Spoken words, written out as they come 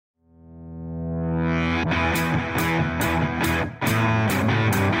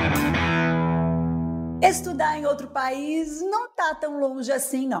estudar em outro país não tá tão longe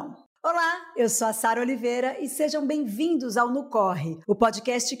assim, não. Olá, eu sou a Sara Oliveira e sejam bem-vindos ao No Corre, o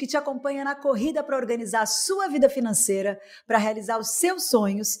podcast que te acompanha na corrida para organizar a sua vida financeira, para realizar os seus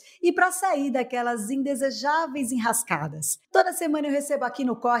sonhos e para sair daquelas indesejáveis enrascadas. Toda semana eu recebo aqui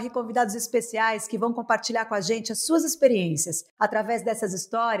no Corre convidados especiais que vão compartilhar com a gente as suas experiências. Através dessas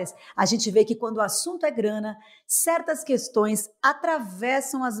histórias, a gente vê que quando o assunto é grana, certas questões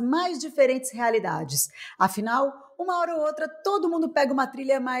atravessam as mais diferentes realidades. Afinal, uma hora ou outra, todo mundo pega uma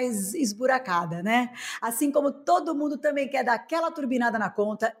trilha mais esburacada, né? Assim como todo mundo também quer dar aquela turbinada na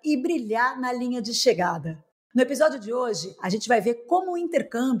conta e brilhar na linha de chegada. No episódio de hoje, a gente vai ver como o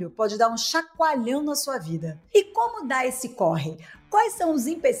intercâmbio pode dar um chacoalhão na sua vida. E como dar esse corre? Quais são os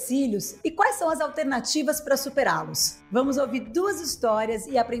empecilhos e quais são as alternativas para superá-los? Vamos ouvir duas histórias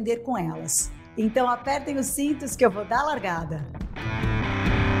e aprender com elas. Então apertem os cintos que eu vou dar a largada.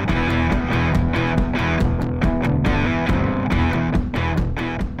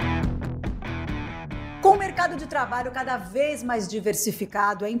 Com o mercado de trabalho cada vez mais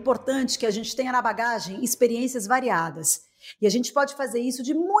diversificado, é importante que a gente tenha na bagagem experiências variadas. E a gente pode fazer isso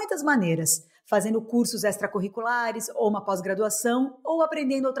de muitas maneiras, fazendo cursos extracurriculares, ou uma pós-graduação, ou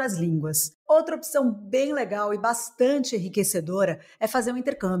aprendendo outras línguas. Outra opção bem legal e bastante enriquecedora é fazer um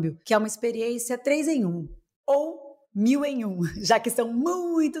intercâmbio, que é uma experiência 3 em 1, ou 1000 em 1, já que são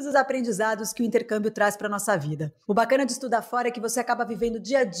muitos os aprendizados que o intercâmbio traz para a nossa vida. O bacana de estudar fora é que você acaba vivendo o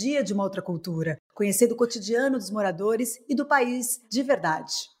dia a dia de uma outra cultura, conhecendo o cotidiano dos moradores e do país de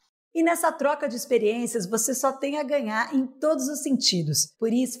verdade. E nessa troca de experiências, você só tem a ganhar em todos os sentidos.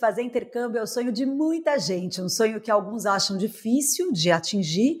 Por isso, fazer intercâmbio é o sonho de muita gente, um sonho que alguns acham difícil de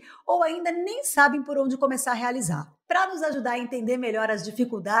atingir ou ainda nem sabem por onde começar a realizar. Para nos ajudar a entender melhor as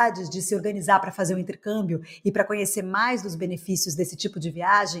dificuldades de se organizar para fazer um intercâmbio e para conhecer mais dos benefícios desse tipo de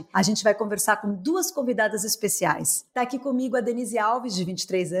viagem, a gente vai conversar com duas convidadas especiais. Está aqui comigo a Denise Alves, de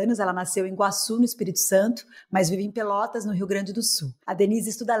 23 anos, ela nasceu em Iguaçu, no Espírito Santo, mas vive em Pelotas, no Rio Grande do Sul. A Denise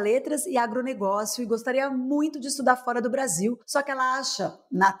estuda letras e agronegócio e gostaria muito de estudar fora do Brasil, só que ela acha,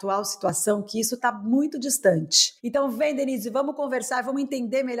 na atual situação, que isso está muito distante. Então vem, Denise, vamos conversar e vamos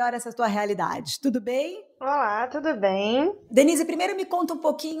entender melhor essa tua realidade. Tudo bem? Olá, tudo bem? Denise, primeiro me conta um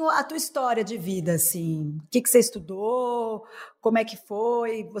pouquinho a tua história de vida, assim. O que você estudou? Como é que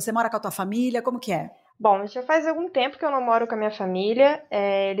foi? Você mora com a tua família? Como que é? Bom, já faz algum tempo que eu não moro com a minha família.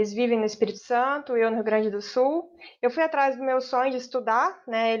 Eles vivem no Espírito Santo, eu no Rio Grande do Sul. Eu fui atrás do meu sonho de estudar,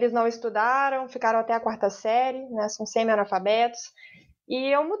 né? Eles não estudaram, ficaram até a 4ª série, né? São semi-analfabetos.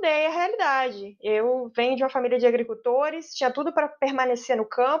 E eu mudei a realidade. Eu venho de uma família de agricultores, tinha tudo para permanecer no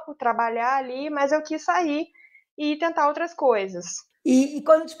campo, trabalhar ali, mas eu quis sair e tentar outras coisas. E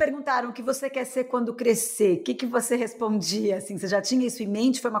quando te perguntaram o que você quer ser quando crescer, o que você respondia? Assim, você já tinha isso em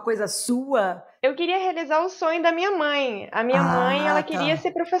mente? Foi uma coisa sua? Eu queria realizar o sonho da minha mãe. A minha mãe, ela queria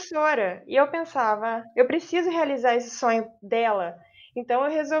ser professora. E eu pensava, eu preciso realizar esse sonho dela. Então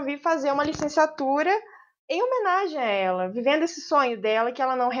eu resolvi fazer uma licenciatura em homenagem a ela, vivendo esse sonho dela que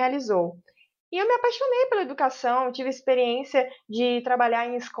ela não realizou. E eu me apaixonei pela educação, tive experiência de trabalhar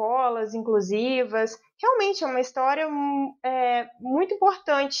em escolas inclusivas. Realmente é uma história muito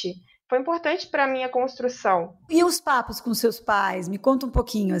importante. Foi importante para a minha construção. E os papos com seus pais? Me conta um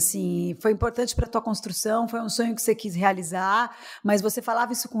pouquinho, assim. Foi importante para a tua construção? Foi um sonho que você quis realizar? Mas você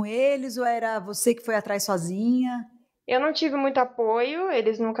falava isso com eles ou era você que foi atrás sozinha? Eu não tive muito apoio,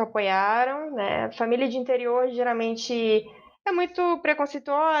 eles nunca apoiaram, né? Família de interior geralmente é muito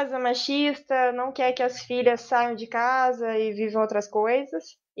preconceituosa, machista, não quer que as filhas saiam de casa e vivam outras coisas.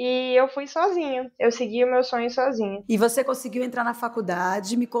 E eu fui sozinha, eu segui o meu sonho sozinha. E você conseguiu entrar na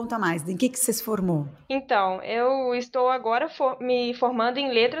faculdade? Me conta mais, em que você se formou? Então, eu estou agora me formando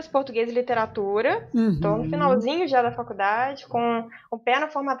em Letras, Português e Literatura. Estou no finalzinho já da faculdade, com o pé na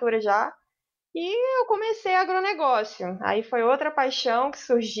formatura já. E eu comecei agronegócio. Aí foi outra paixão que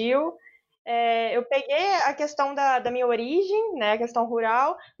surgiu. Eu peguei a questão da minha origem, né, a questão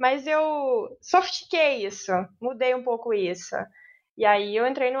rural, mas eu sofistiquei isso, mudei um pouco isso. E aí eu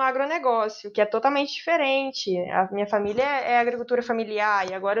entrei no agronegócio, que é totalmente diferente. A minha família é agricultura familiar,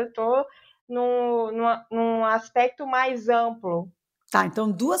 e agora eu estou num aspecto mais amplo. Tá,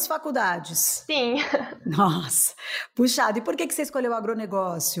 então 2 faculdades. Sim. Nossa, puxado. E por que você escolheu o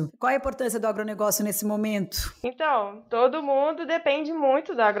agronegócio? Qual é a importância do agronegócio nesse momento? Então, todo mundo depende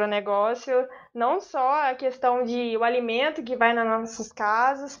muito do agronegócio, não só a questão de o alimento que vai nas nossas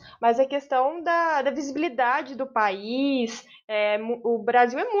casas, mas a questão da visibilidade do país. O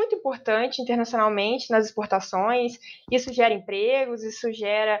Brasil é muito importante internacionalmente nas exportações, isso gera empregos, isso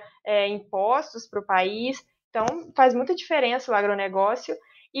gera impostos para o país, então faz muita diferença o agronegócio.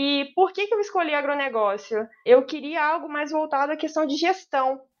 E por que eu escolhi agronegócio? Eu queria algo mais voltado à questão de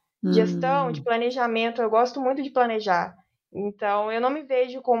gestão, de planejamento. Eu gosto muito de planejar. Então, eu não me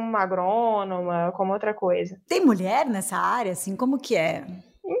vejo como uma agrônoma, como outra coisa. Tem mulher nessa área, assim, como que é?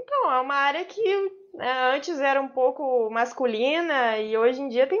 Então, é uma área que antes era um pouco masculina e hoje em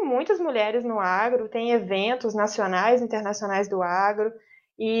dia tem muitas mulheres no agro, tem eventos nacionais e internacionais do agro.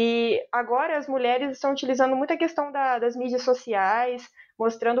 E agora as mulheres estão utilizando muita questão das mídias sociais,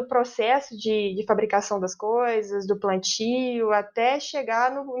 mostrando o processo de fabricação das coisas, do plantio, até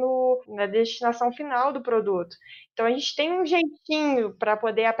chegar na destinação final do produto. Então a gente tem um jeitinho para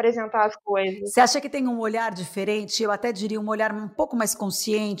poder apresentar as coisas. Você acha que tem um olhar diferente? Eu até diria um olhar um pouco mais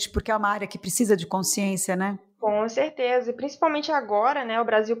consciente, porque é uma área que precisa de consciência, né? Com certeza, e principalmente agora, né, o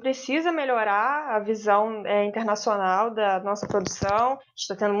Brasil precisa melhorar a visão internacional da nossa produção. A gente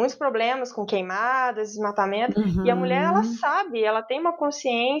está tendo muitos problemas com queimadas, desmatamento, e a mulher, ela sabe, ela tem uma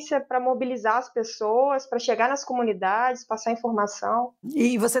consciência para mobilizar as pessoas, para chegar nas comunidades, passar informação.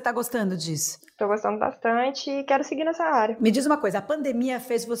 E você está gostando disso? Estou gostando bastante e quero seguir nessa área. Me diz uma coisa, a pandemia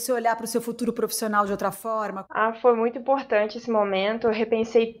fez você olhar para o seu futuro profissional de outra forma? Foi muito importante esse momento, eu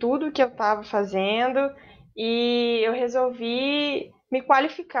repensei tudo que eu estava fazendo, e eu resolvi me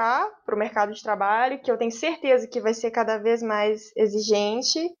qualificar para o mercado de trabalho, que eu tenho certeza que vai ser cada vez mais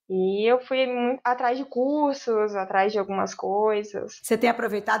exigente. E eu fui muito atrás de cursos, atrás de algumas coisas. Você tem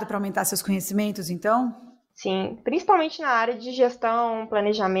aproveitado para aumentar seus conhecimentos, então? Sim, principalmente na área de gestão,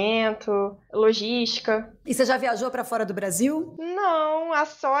 planejamento, logística. E você já viajou para fora do Brasil? Não, a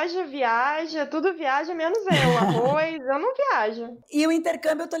soja viaja, tudo viaja, menos eu. Arroz, eu não viajo. E o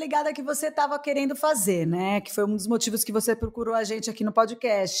intercâmbio, eu tô ligada que você estava querendo fazer, né? Que foi um dos motivos que você procurou a gente aqui no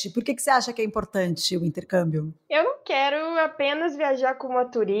podcast. Por que você acha que é importante o intercâmbio? Eu não quero apenas viajar como uma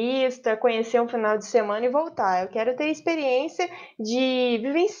turista, conhecer um final de semana e voltar. Eu quero ter experiência de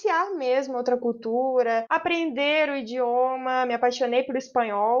vivenciar mesmo outra cultura, aprender o idioma. Me apaixonei pelo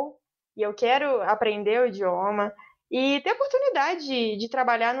espanhol e eu quero aprender o idioma. E ter a oportunidade de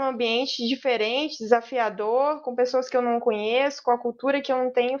trabalhar num ambiente diferente, desafiador, com pessoas que eu não conheço, com a cultura que eu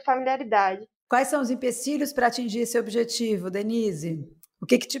não tenho familiaridade. Quais são os empecilhos para atingir esse objetivo, Denise? O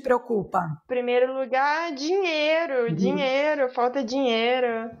que te preocupa? Em primeiro lugar, dinheiro, falta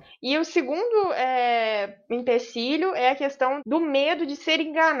dinheiro. E o segundo empecilho é a questão do medo de ser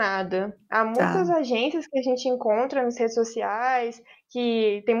enganada. Há muitas agências que a gente encontra nas redes sociais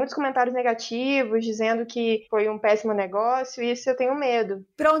que tem muitos comentários negativos dizendo que foi um péssimo negócio, e isso eu tenho medo.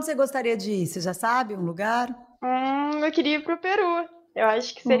 Para onde você gostaria de ir? Você já sabe um lugar? Eu queria ir para o Peru. Eu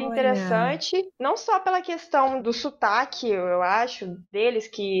acho que seria interessante, não só pela questão do sotaque, eu acho, deles,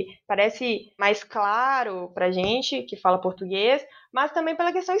 que parece mais claro pra gente, que fala português, mas também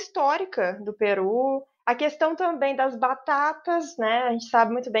pela questão histórica do Peru. A questão também das batatas, né? A gente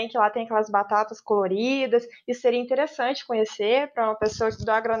sabe muito bem que lá tem aquelas batatas coloridas, e seria interessante conhecer para uma pessoa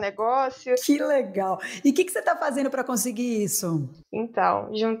do agronegócio. Que legal! E o que você está fazendo para conseguir isso? Então,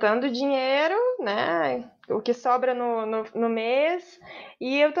 juntando dinheiro, né? O que sobra no mês.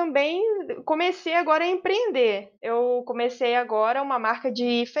 E eu também comecei agora a empreender. Eu comecei agora uma marca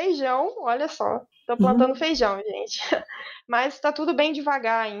de feijão, olha só. Estou plantando feijão, gente. Mas está tudo bem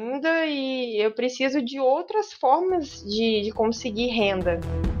devagar ainda e eu preciso de outras formas de conseguir renda.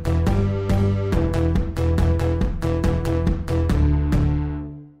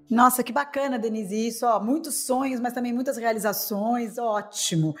 Nossa, que bacana, Denise, isso, ó, muitos sonhos, mas também muitas realizações,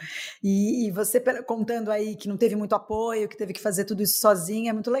 ótimo. E você contando aí que não teve muito apoio, que teve que fazer tudo isso sozinha,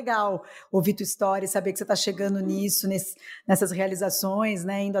 é muito legal ouvir tua história e saber que você está chegando nisso, nessas realizações,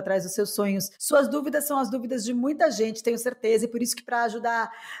 né, indo atrás dos seus sonhos. Suas dúvidas são as dúvidas de muita gente, tenho certeza, e por isso que para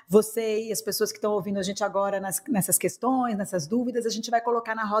ajudar você e as pessoas que estão ouvindo a gente agora nessas questões, nessas dúvidas, a gente vai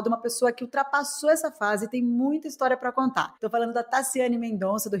colocar na roda uma pessoa que ultrapassou essa fase e tem muita história para contar. Estou falando da Tassiane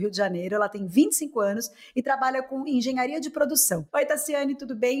Mendonça, do Rio de Janeiro, ela tem 25 anos e trabalha com engenharia de produção. Oi, Tassiane,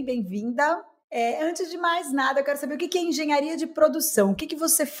 tudo bem? Bem-vinda. Antes de mais nada, eu quero saber o que é engenharia de produção, o que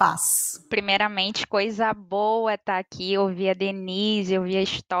você faz? Primeiramente, coisa boa estar aqui, ouvir a Denise, ouvir a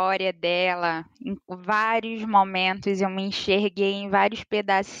história dela. Em vários momentos eu me enxerguei em vários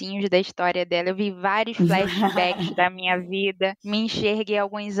pedacinhos da história dela, eu vi vários flashbacks da minha vida, me enxerguei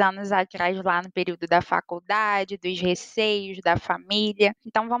alguns anos atrás lá no período da faculdade, dos receios, da família.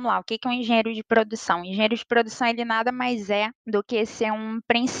 Então vamos lá, o que é um engenheiro de produção? O engenheiro de produção, ele nada mais é do que ser um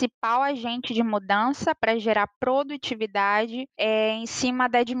principal agente de mudança para gerar produtividade em cima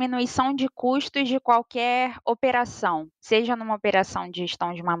da diminuição de custos de qualquer operação, seja numa operação de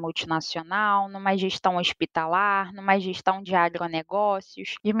gestão de uma multinacional, numa gestão hospitalar, numa gestão de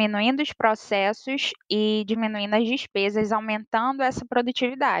agronegócios, diminuindo os processos e diminuindo as despesas, aumentando essa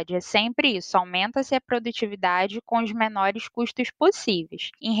produtividade. É sempre isso, aumenta-se a produtividade com os menores custos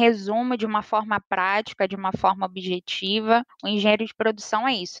possíveis. Em resumo, de uma forma prática, de uma forma objetiva, o engenheiro de produção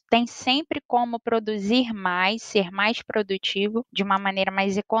é isso. Tem sempre como produzir mais, ser mais produtivo de uma maneira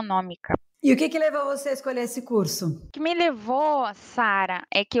mais econômica. E o que levou você a escolher esse curso? O que me levou, Sara,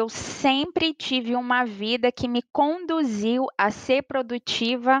 é que eu sempre tive uma vida que me conduziu a ser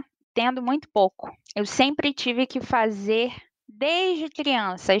produtiva tendo muito pouco. Eu sempre tive que fazer, desde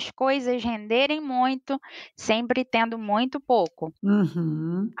criança, as coisas renderem muito, sempre tendo muito pouco.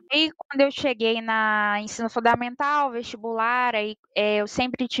 Aí, quando eu cheguei na ensino fundamental, vestibular, eu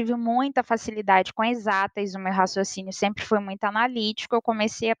sempre tive muita facilidade com exatas, o meu raciocínio sempre foi muito analítico, eu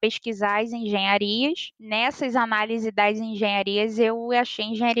comecei a pesquisar as engenharias. Nessas análises das engenharias, eu achei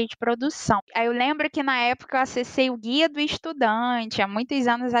engenharia de produção. Aí eu lembro que na época eu acessei o Guia do Estudante, há muitos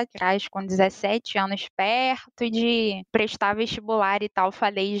anos atrás, com 17 anos, perto de prestar vestibular e tal.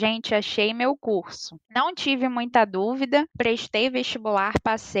 Falei, gente, achei meu curso. Não tive muita dúvida, prestei vestibular,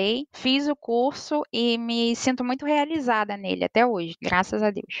 passei, fiz o curso e me sinto muito realizada nele até hoje, graças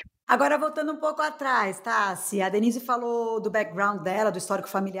a Deus. Agora, voltando um pouco atrás, Tassi, a Denise falou do background dela, do histórico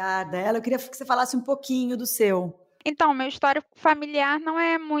familiar dela, eu queria que você falasse um pouquinho do seu. Então, meu histórico familiar não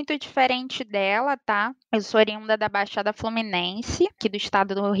é muito diferente dela, tá? Eu sou oriunda da Baixada Fluminense, aqui do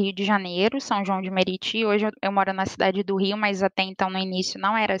estado do Rio de Janeiro, São João de Meriti. Hoje eu moro na cidade do Rio, mas até então no início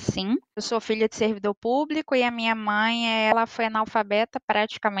não era assim. Eu sou filha de servidor público e a minha mãe, ela foi analfabeta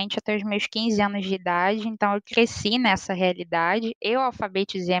praticamente até os meus 15 anos de idade, então eu cresci nessa realidade. Eu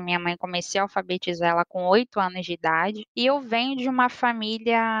alfabetizei a minha mãe, comecei a alfabetizar ela com 8 anos de idade, e eu venho de uma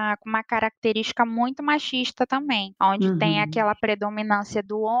família com uma característica muito machista também, onde tem aquela predominância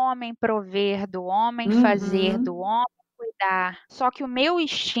do homem prover, do homem fazer, do homem cuidar. Só que o meu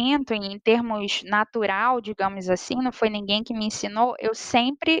instinto, em termos natural, digamos assim, não foi ninguém que me ensinou, eu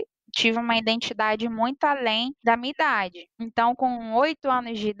sempre tive uma identidade muito além da minha idade. Então, com 8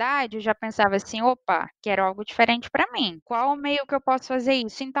 anos de idade, eu já pensava assim, opa, quero algo diferente para mim. Qual o meio que eu posso fazer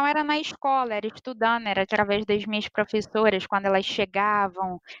isso? Então, era na escola, era estudando, era através das minhas professoras, quando elas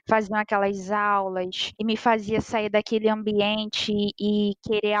chegavam, faziam aquelas aulas e me fazia sair daquele ambiente e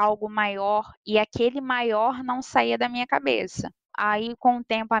querer algo maior, e aquele maior não saía da minha cabeça. Aí, com o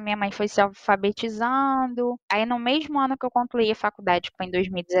tempo, a minha mãe foi se alfabetizando. Aí, no mesmo ano que eu concluí a faculdade, que foi em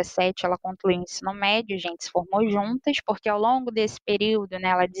 2017, ela concluiu o ensino médio, a gente se formou juntas, porque ao longo desse período, né,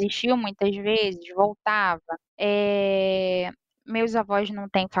 ela desistiu muitas vezes, voltava. Meus avós não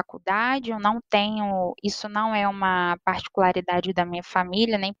têm faculdade, eu não tenho, isso não é uma particularidade da minha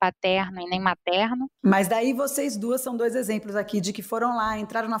família, nem paterno e nem materno. Mas daí vocês duas são dois exemplos aqui de que foram lá,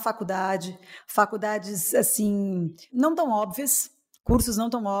 entraram na faculdade, faculdades assim, não tão óbvias, cursos não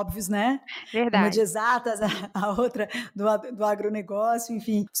tão óbvios, né? Verdade. Uma de exatas, a outra do agronegócio,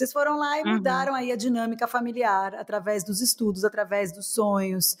 enfim. Vocês foram lá e mudaram aí a dinâmica familiar através dos estudos, através dos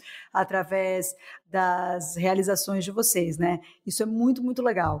sonhos, através das realizações de vocês, né? Isso é muito, muito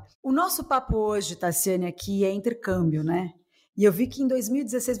legal. O nosso papo hoje, Tassiane, aqui é intercâmbio, né? E eu vi que em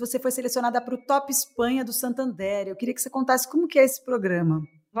 2016 você foi selecionada para o Top Espanha do Santander. Eu queria que você contasse como que é esse programa.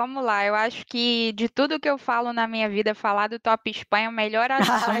 Vamos lá, eu acho que de tudo que eu falo na minha vida, falar do Top Espanha é o melhor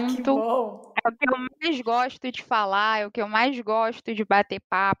assunto. Que bom! É o que eu mais gosto de falar, é o que eu mais gosto de bater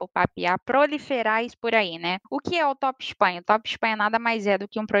papo, papear, proliferar isso por aí, né? O que é o Top Espanha? O Top Espanha nada mais é do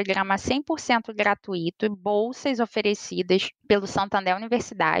que um programa 100% gratuito, bolsas oferecidas pelo Santander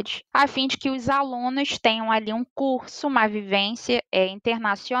Universidade, a fim de que os alunos tenham ali um curso, uma vivência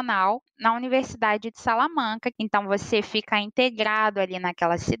internacional na Universidade de Salamanca. Então você fica integrado ali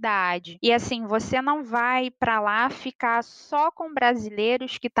naquela cidade. E assim, você não vai para lá ficar só com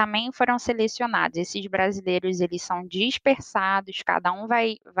brasileiros que também foram selecionados. Esses brasileiros, eles são dispersados, cada um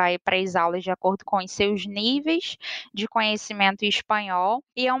vai para as aulas de acordo com os seus níveis de conhecimento em espanhol,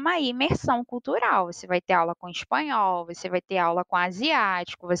 e é uma imersão cultural. Você vai ter aula com espanhol, você vai ter aula com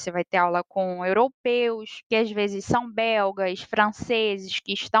asiático, você vai ter aula com europeus, que às vezes são belgas, franceses,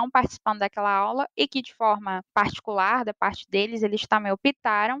 que estão participando daquela aula e que de forma particular, da parte deles, eles também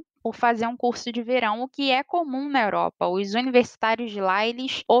optaram por fazer um curso de verão, o que é comum na Europa. Os universitários de lá,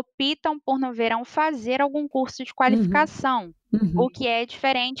 eles optam por no verão fazer algum curso de qualificação. O que é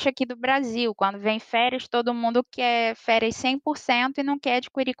diferente aqui do Brasil. Quando vem férias, todo mundo quer férias 100% e não quer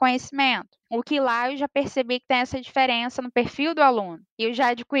adquirir conhecimento. O que lá eu já percebi que tem essa diferença no perfil do aluno. E eu já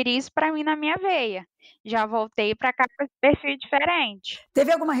adquiri isso para mim na minha veia. Já voltei para cá com esse perfil diferente.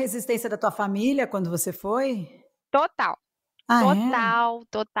 Teve alguma resistência da tua família quando você foi? Total. Ah, é? Total,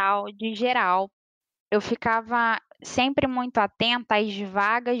 total, de geral. Eu ficava sempre muito atenta às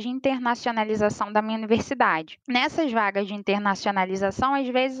vagas de internacionalização da minha universidade. Nessas vagas de internacionalização, às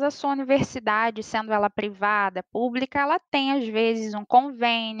vezes a sua universidade, sendo ela privada, pública, ela tem às vezes um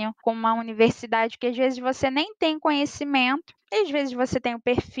convênio com uma universidade que às vezes você nem tem conhecimento. E às vezes você tem o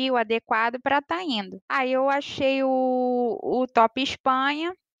perfil adequado para estar indo. Aí eu achei o Top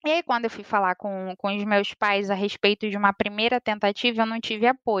Espanha. E aí, quando eu fui falar com os meus pais a respeito de uma primeira tentativa, eu não tive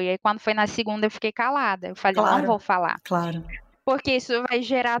apoio. Aí, quando foi na segunda, eu fiquei calada. Eu falei, eu não Claro, vou falar. claro. Porque isso vai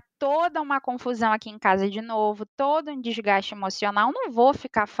gerar toda uma confusão aqui em casa de novo, todo um desgaste emocional. Eu não vou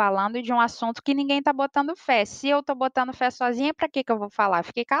ficar falando de um assunto que ninguém tá botando fé. Se eu tô botando fé sozinha, para que que eu vou falar?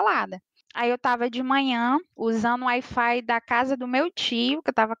 Fiquei calada. Aí eu estava de manhã usando o Wi-Fi da casa do meu tio, que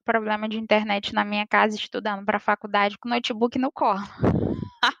eu estava com problema de internet na minha casa, estudando para a faculdade com o notebook no colo.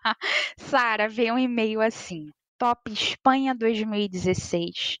 Sara, veio um e-mail assim: Top Espanha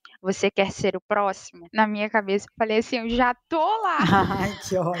 2016. Você quer ser o próximo? Na minha cabeça eu falei assim, eu já tô lá. Ai,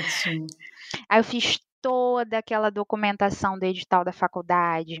 que ótimo. Aí eu fiz toda aquela documentação do edital da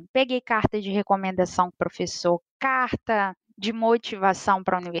faculdade, peguei carta de recomendação com o professor, carta de motivação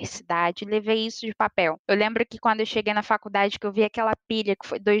para a universidade, levei isso de papel. Eu lembro que quando eu cheguei na faculdade, que eu vi aquela pilha, que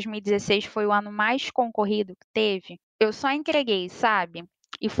foi 2016 foi o ano mais concorrido que teve, eu só entreguei, sabe?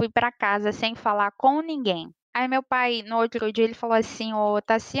 E fui para casa sem falar com ninguém. Aí meu pai, no outro dia, ele falou assim, ô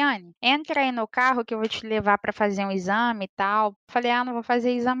Tassiane, entra aí no carro que eu vou te levar para fazer um exame e tal. Falei, não vou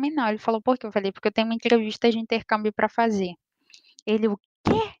fazer exame não. Ele falou, por quê? Eu falei, porque eu tenho uma entrevista de intercâmbio para fazer. Ele, o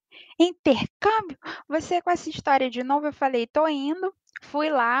quê? Intercâmbio? Você com essa história de novo? Eu falei, tô indo.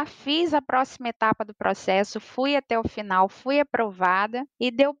 Fui lá, fiz a próxima etapa do processo, fui até o final, fui aprovada e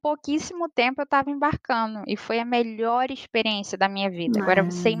deu pouquíssimo tempo eu estava embarcando e foi a melhor experiência da minha vida. Agora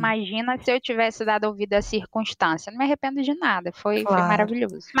você É, imagina se eu tivesse dado ouvido à circunstância. Não me arrependo de nada, foi claro.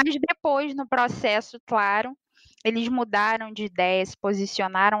 maravilhoso. Mas depois, no processo, claro, eles mudaram de ideia, se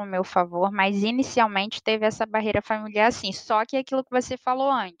posicionaram ao meu favor, mas inicialmente teve essa barreira familiar assim. Só que é aquilo que você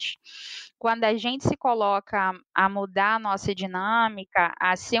falou antes. Quando a gente se coloca a mudar a nossa dinâmica,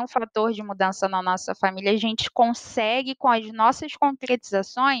 a ser um fator de mudança na nossa família, a gente consegue, com as nossas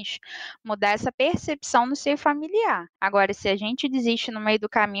concretizações, mudar essa percepção no seio familiar. Agora, se a gente desiste no meio do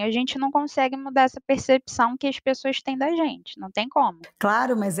caminho, a gente não consegue mudar essa percepção que as pessoas têm da gente. Não tem como.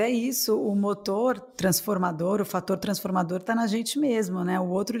 Claro, mas é isso, o motor transformador, o fator transformador está na gente mesmo, né? O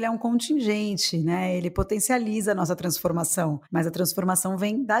outro ele é um contingente, né? Ele potencializa a nossa transformação, mas a transformação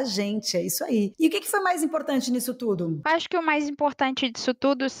vem da gente, é isso aí. E o que foi mais importante nisso tudo? Acho que o mais importante disso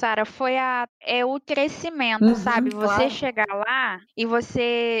tudo, Sara, foi o crescimento, sabe? Você Claro. chegar lá e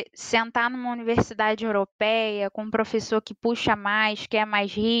você sentar numa universidade europeia com um professor que puxa mais, que é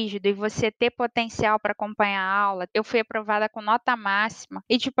mais rígido, e você ter potencial para acompanhar a aula. Eu fui aprovada com nota máxima.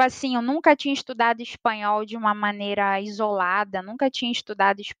 E, tipo assim, eu nunca tinha estudado espanhol de uma maneira isolada, nunca tinha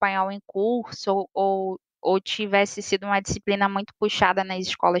estudado espanhol em curso ou tivesse sido uma disciplina muito puxada nas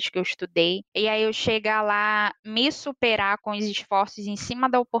escolas que eu estudei. E aí eu chegar lá, me superar com os esforços em cima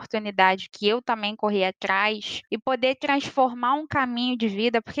da oportunidade que eu também corri atrás e poder transformar um caminho de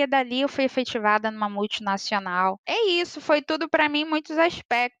vida, porque dali eu fui efetivada numa multinacional. É isso, foi tudo para mim em muitos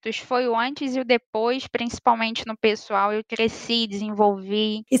aspectos. Foi o antes e o depois, principalmente no pessoal. Eu cresci,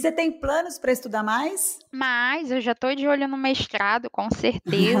 desenvolvi. E você tem planos para estudar mais? Mas eu já estou de olho no mestrado, com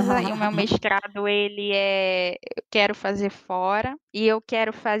certeza. E o meu mestrado, eu quero fazer fora. E eu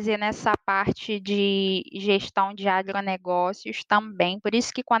quero fazer nessa parte de gestão de agronegócios também. Por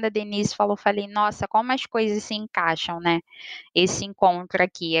isso que quando a Denise falou, eu falei, nossa, como as coisas se encaixam, né? Esse encontro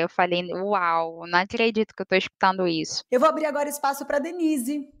aqui. Aí eu falei, uau, não acredito que eu estou escutando isso. Eu vou abrir agora espaço para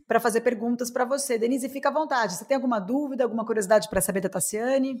Denise para fazer perguntas para você. Denise, fica à vontade. Você tem alguma dúvida, alguma curiosidade para saber da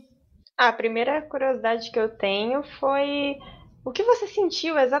Tassiane? A primeira curiosidade que eu tenho foi o que você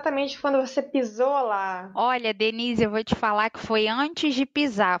sentiu exatamente quando você pisou lá? Olha, Denise, eu vou te falar que foi antes de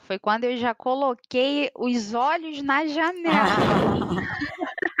pisar, foi quando eu já coloquei os olhos na janela.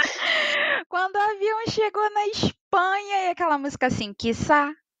 Quando o avião chegou na Espanha e aquela música assim,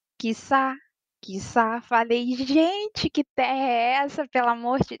 quiçá, quiçá, quiçá, falei, gente, que terra é essa, pelo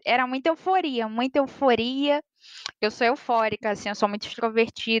amor de... Era muita euforia, muita euforia. Eu sou eufórica, assim, eu sou muito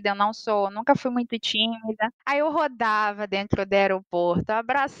extrovertida, eu não sou, nunca fui muito tímida. Aí eu rodava dentro do aeroporto, eu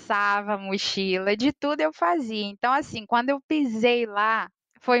abraçava a mochila, de tudo eu fazia. Então, assim, quando eu pisei lá,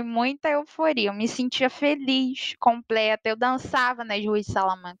 foi muita euforia, eu me sentia feliz, completa, eu dançava nas ruas de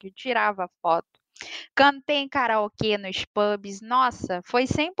Salamanca, eu tirava foto. cantei em karaokê nos pubs. Nossa, foi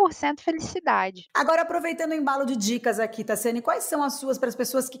 100% felicidade. Agora, aproveitando o embalo de dicas aqui, Tassiane, quais são as suas para as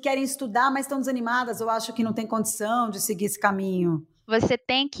pessoas que querem estudar, mas estão desanimadas ou acham que não tem condição de seguir esse caminho? Você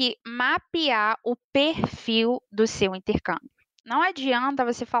tem que mapear o perfil do seu intercâmbio. Não adianta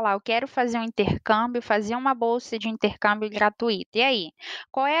você falar, eu quero fazer um intercâmbio, fazer uma bolsa de intercâmbio gratuita. E aí,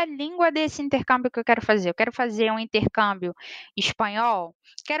 qual é a língua desse intercâmbio que eu quero fazer? Eu quero fazer um intercâmbio espanhol?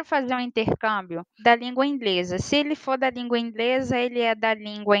 Quero fazer um intercâmbio da língua inglesa. Se ele for da língua inglesa, ele é da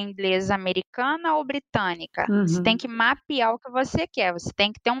língua inglesa americana ou britânica? Você tem que mapear o que você quer. Você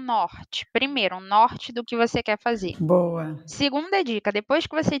tem que ter um norte. Primeiro, um norte do que você quer fazer. Boa. Segunda dica, depois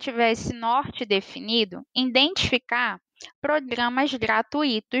que você tiver esse norte definido, identificar programas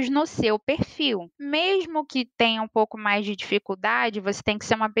gratuitos no seu perfil. Mesmo que tenha um pouco mais de dificuldade, você tem que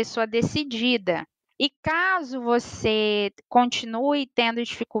ser uma pessoa decidida. E caso você continue tendo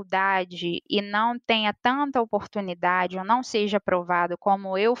dificuldade e não tenha tanta oportunidade ou não seja aprovado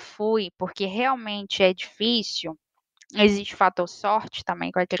como eu fui, porque realmente é difícil, existe fator sorte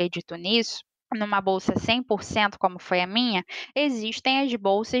também, que eu acredito nisso, numa bolsa 100%, como foi a minha, existem as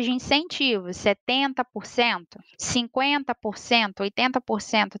bolsas de incentivo, 70%, 50%,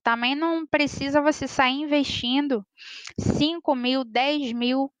 80%. Também não precisa você sair investindo 5 mil, 10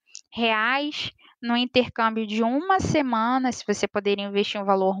 mil reais no intercâmbio de uma semana, se você poderia investir um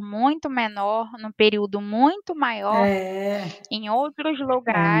valor muito menor, num período muito maior, em outros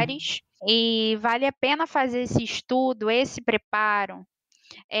lugares. E vale a pena fazer esse estudo, esse preparo.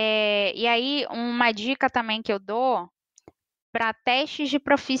 E aí, uma dica também que eu dou para testes de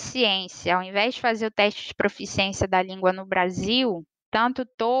proficiência, ao invés de fazer o teste de proficiência da língua no Brasil, tanto o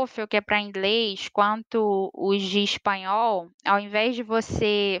TOEFL, que é para inglês, quanto os de espanhol, ao invés de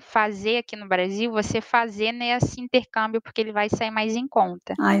você fazer aqui no Brasil, você fazer nesse intercâmbio, porque ele vai sair mais em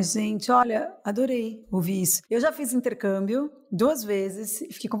conta. Ai, gente, olha, adorei ouvir isso. Eu já fiz intercâmbio 2 vezes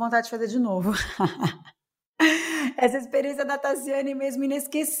e fiquei com vontade de fazer de novo. Essa experiência da Tassiane mesmo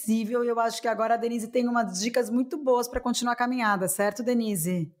inesquecível, e eu acho que agora a Denise tem umas dicas muito boas para continuar a caminhada, certo,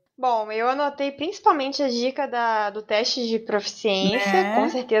 Denise? Bom, eu anotei principalmente a dica do teste de proficiência, com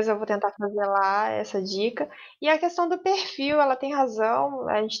certeza eu vou tentar fazer lá essa dica. E a questão do perfil, ela tem razão,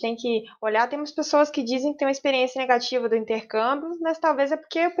 a gente tem que olhar, temos pessoas que dizem que tem uma experiência negativa do intercâmbio, mas talvez é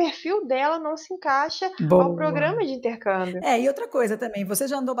porque o perfil dela não se encaixa ao programa de intercâmbio. E outra coisa também, você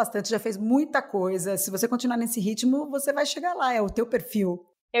já andou bastante, já fez muita coisa, se você continuar nesse ritmo, você vai chegar lá, é o teu perfil.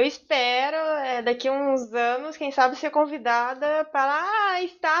 Eu espero, daqui a uns anos, quem sabe, ser convidada para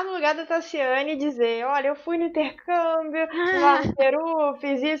estar no lugar da Tassiane e dizer, olha, eu fui no intercâmbio, lá no Peru,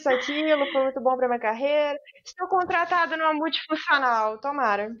 fiz isso, aquilo, foi muito bom para minha carreira, estou contratada numa multifuncional,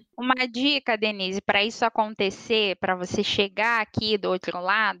 tomara. Uma dica, Denise, para isso acontecer, para você chegar aqui do outro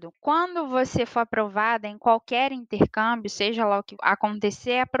lado, quando você for aprovada em qualquer intercâmbio, seja lá o que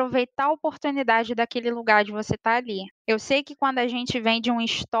acontecer, aproveitar a oportunidade daquele lugar de você estar ali. Eu sei que quando a gente vem de um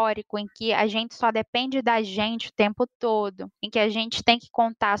histórico em que a gente só depende da gente o tempo todo, em que a gente tem que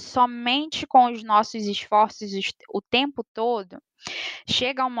contar somente com os nossos esforços o tempo todo,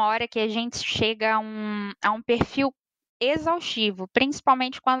 chega uma hora que a gente chega a um perfil exaustivo,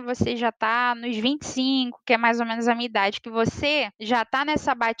 principalmente quando você já está nos 25, que é mais ou menos a minha idade, que você já está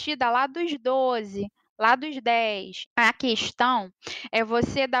nessa batida lá dos 12, lá dos 10. A questão é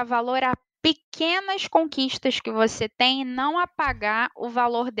você dar valor a pequenas conquistas que você tem e não apagar o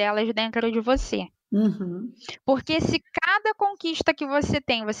valor delas dentro de você. Porque se cada conquista que você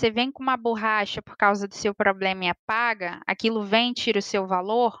tem, você vem com uma borracha por causa do seu problema e apaga, aquilo vem e tira o seu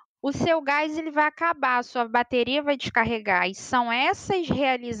valor, o seu gás ele vai acabar, a sua bateria vai descarregar. E são essas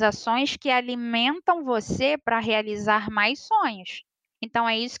realizações que alimentam você para realizar mais sonhos. Então,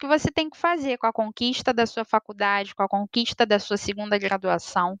 é isso que você tem que fazer com a conquista da sua faculdade, com a conquista da sua segunda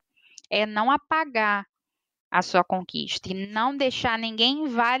graduação. É não apagar a sua conquista e não deixar ninguém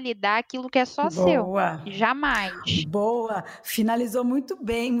invalidar aquilo que é só seu. Jamais. Boa. Finalizou muito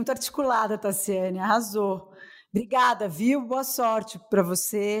bem, muito articulada, Tassiane. Arrasou. Obrigada, viu? Boa sorte para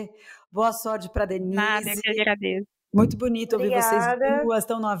você. Boa sorte para Denise. Nada, eu que agradeço. Muito bonito ouvir vocês duas,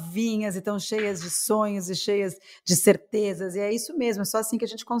 tão novinhas e tão cheias de sonhos e cheias de certezas. E é isso mesmo, é só assim que a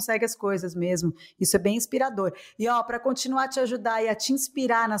gente consegue as coisas mesmo. Isso é bem inspirador. E para continuar a te ajudar e a te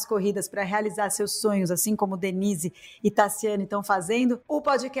inspirar nas corridas para realizar seus sonhos, assim como Denise e Tassiane estão fazendo, o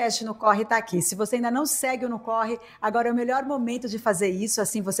podcast No Corre está aqui. Se você ainda não segue o No Corre, agora é o melhor momento de fazer isso,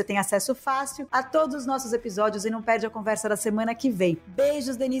 assim você tem acesso fácil a todos os nossos episódios e não perde a conversa da semana que vem.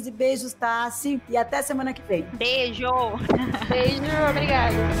 Beijos, Denise, beijos, Tassi, e até semana que vem. Beijo! Beijo,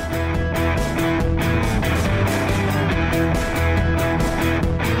 obrigada.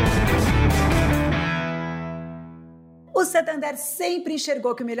 O Santander sempre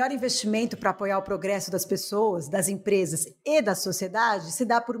enxergou que o melhor investimento para apoiar o progresso das pessoas, das empresas e da sociedade se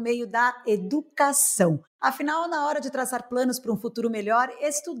dá por meio da educação. Afinal, na hora de traçar planos para um futuro melhor,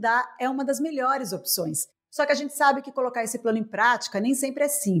 estudar é uma das melhores opções. Só que a gente sabe que colocar esse plano em prática nem sempre é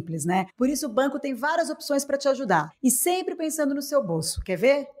simples, né? Por isso o banco tem várias opções para te ajudar. E sempre pensando no seu bolso. Quer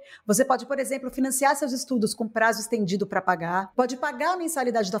ver? Você pode, por exemplo, financiar seus estudos com prazo estendido para pagar, pode pagar a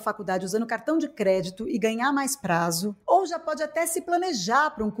mensalidade da faculdade usando cartão de crédito e ganhar mais prazo, ou já pode até se planejar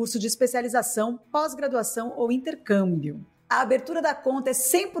para um curso de especialização, pós-graduação ou intercâmbio. A abertura da conta é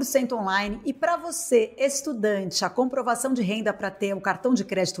 100% online e para você, estudante, a comprovação de renda para ter o cartão de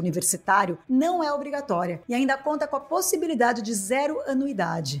crédito universitário não é obrigatória e ainda conta com a possibilidade de 0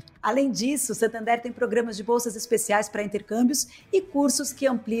 anuidade. Além disso, o Santander tem programas de bolsas especiais para intercâmbios e cursos que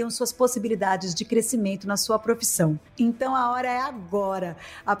ampliam suas possibilidades de crescimento na sua profissão. Então a hora é agora.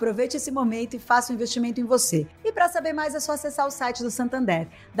 Aproveite esse momento e faça um investimento em você. E para saber mais é só acessar o site do Santander,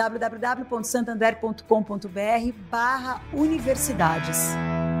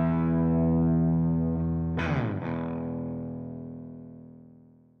 www.santander.com.br/universidades.